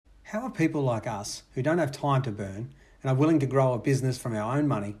How are people like us, who don't have time to burn and are willing to grow a business from our own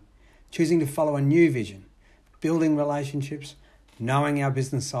money, choosing to follow a new vision, building relationships, knowing our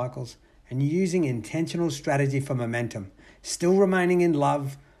business cycles, and using intentional strategy for momentum, still remaining in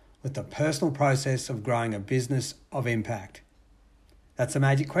love with the personal process of growing a business of impact? That's the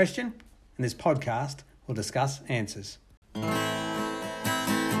magic question, and this podcast will discuss answers.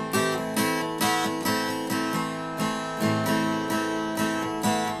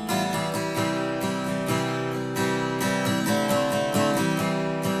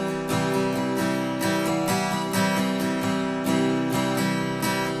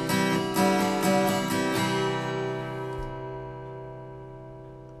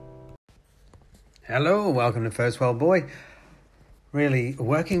 Hello, welcome to First World Boy. Really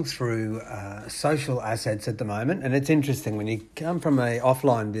working through social assets at the moment, and it's interesting when you come from an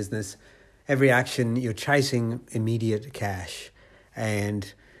offline business, every action you're chasing immediate cash,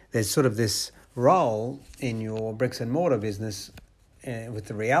 and there's sort of this role in your bricks and mortar business with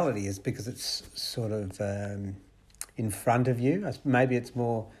the reality is because it's sort of in front of you. Maybe it's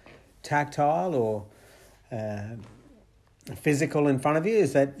more tactile or physical in front of you,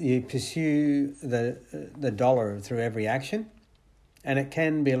 is that you pursue the dollar through every action, and it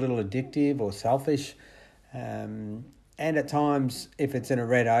can be a little addictive or selfish, and at times, if it's in a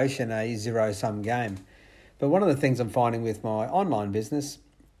red ocean, a zero-sum game. But one of the things I'm finding with my online business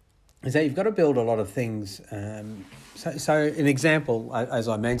is that you've got to build a lot of things. So an example, as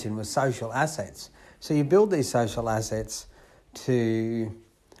I mentioned, was social assets. So you build these social assets to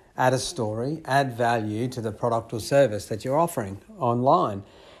add a story, add value to the product or service that you're offering online.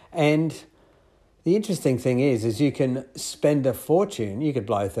 And the interesting thing is you can spend a fortune. You could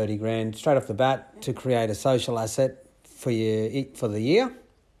blow 30 grand straight off the bat to create a social asset for the year.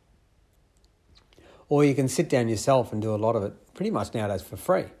 Or you can sit down yourself and do a lot of it pretty much nowadays for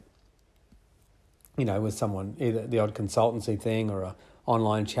free. You know, with someone, either the odd consultancy thing or an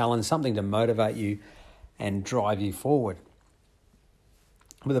online challenge, something to motivate you and drive you forward.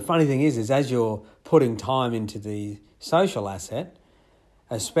 But the funny thing is as you're putting time into the social asset,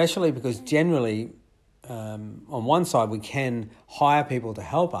 especially because generally on one side we can hire people to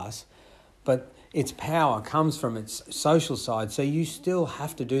help us, but its power comes from its social side, so you still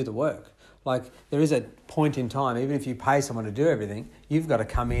have to do the work. Like there is a point in time, even if you pay someone to do everything, you've got to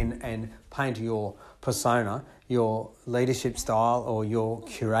come in and paint your persona, your leadership style or your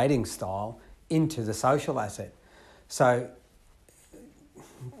curating style into the social asset. So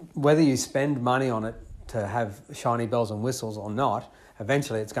whether you spend money on it to have shiny bells and whistles or not,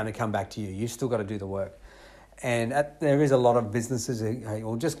 eventually it's going to come back to you. You've still got to do the work. And there is a lot of businesses who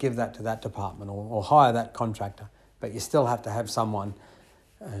will just give that to that department or hire that contractor, but you still have to have someone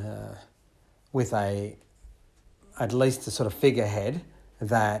with at least a sort of figurehead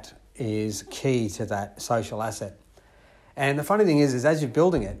that is key to that social asset. And the funny thing is as you're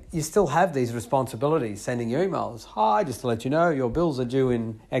building it, you still have these responsibilities, sending your emails. Hi, just to let you know, your bills are due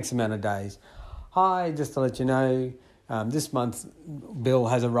in X amount of days. Hi, just to let you know, this month's bill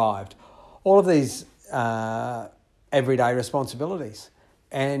has arrived. All of these everyday responsibilities.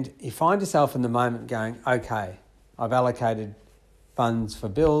 And you find yourself in the moment going, okay, I've allocated funds for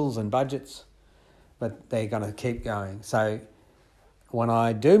bills and budgets, but they're going to keep going. So when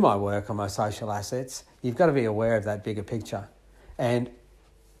I do my work on my social assets, you've got to be aware of that bigger picture. And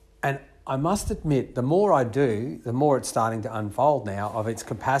I must admit, the more I do, the more it's starting to unfold now of its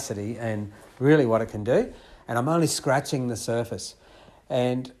capacity and really what it can do. And I'm only scratching the surface.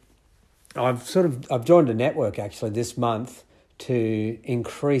 And I've joined a network actually this month to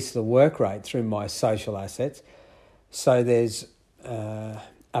increase the work rate through my social assets. So there's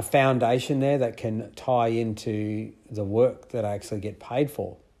a foundation there that can tie into the work that I actually get paid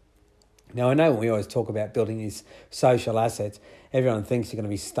for. Now, I know when we always talk about building these social assets, everyone thinks you're going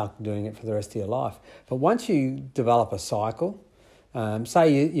to be stuck doing it for the rest of your life. But once you develop a cycle,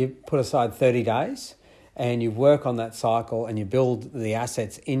 say you put aside 30 days and you work on that cycle and you build the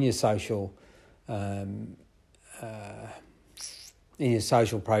assets in your social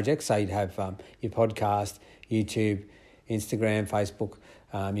projects. So you'd have your podcast, YouTube, Instagram, Facebook.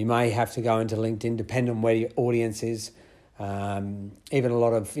 You may have to go into LinkedIn, depending on where your audience is. Even a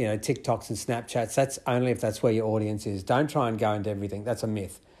lot of TikToks and Snapchats. That's only if that's where your audience is. Don't try and go into everything. That's a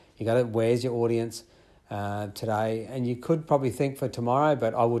myth. You got to where's your audience today, and you could probably think for tomorrow,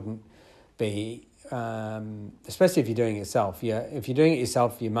 but I wouldn't be. Especially if you're doing it yourself. If you're doing it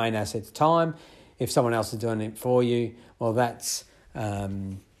yourself, your main asset's time. If someone else is doing it for you, well, that's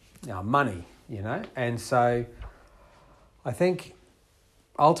money, And so I think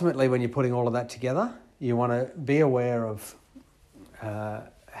ultimately when you're putting all of that together, you want to be aware of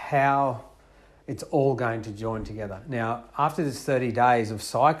how it's all going to join together. Now, after this 30 days of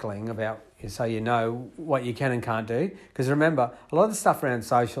cycling about, so you know what you can and can't do, because remember, a lot of the stuff around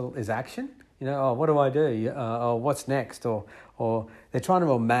social is action. You know, oh, what do I do? Oh, what's next? Or they're trying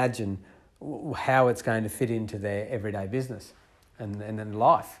to imagine how it's going to fit into their everyday business and then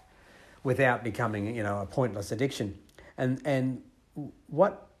life without becoming, you know, a pointless addiction. And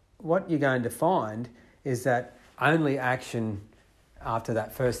what you're going to find is that only action after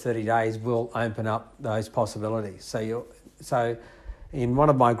that first 30 days will open up those possibilities. So in one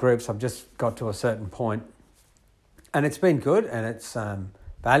of my groups, I've just got to a certain point, and it's been good and it's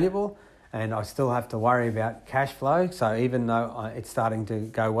valuable, and I still have to worry about cash flow. So even though it's starting to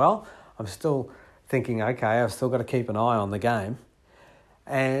go well, I'm still thinking, okay, I've still got to keep an eye on the game.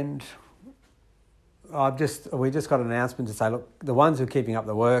 And we just got an announcement to say, look, the ones who are keeping up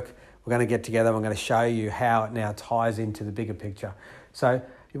the work, we're going to get together and we're going to show you how it now ties into the bigger picture. So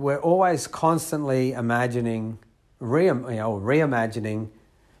we're always constantly reimagining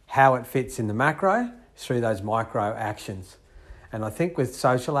how it fits in the macro through those micro actions. And I think with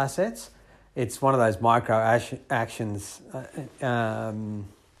social assets, it's one of those micro actions that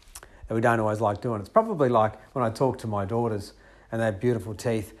we don't always like doing. It's probably like when I talk to my daughters and they have beautiful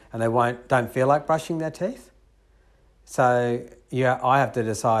teeth and they don't feel like brushing their teeth. So yeah, I have to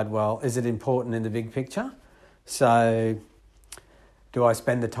decide, well, is it important in the big picture? So do I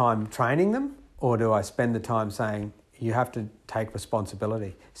spend the time training them, or do I spend the time saying you have to take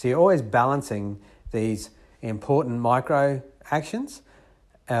responsibility? So you're always balancing these important micro actions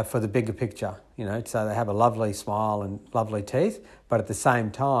for the bigger picture, you know, so they have a lovely smile and lovely teeth, but at the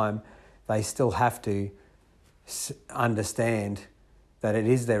same time, they still have to understand that it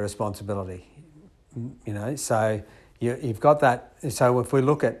is their responsibility, you know. So you've got that. So if we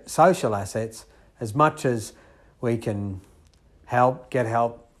look at social assets, as much as we can get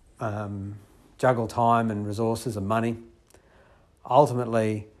help, juggle time and resources and money,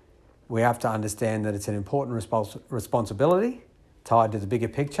 ultimately we have to understand that it's an important responsibility tied to the bigger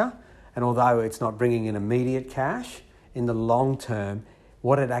picture. And although it's not bringing in immediate cash, in the long term,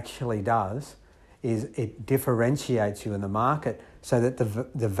 what it actually does is it differentiates you in the market so that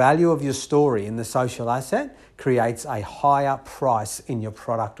the value of your story in the social asset creates a higher price in your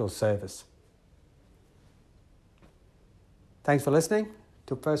product or service. Thanks for listening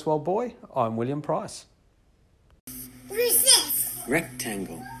to First World Boy. I'm William Price. What is this?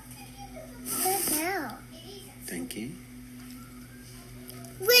 Rectangle. No. Thank you.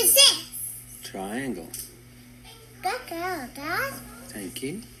 What is this? Triangle. Good girl, Dad. Thank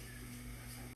you.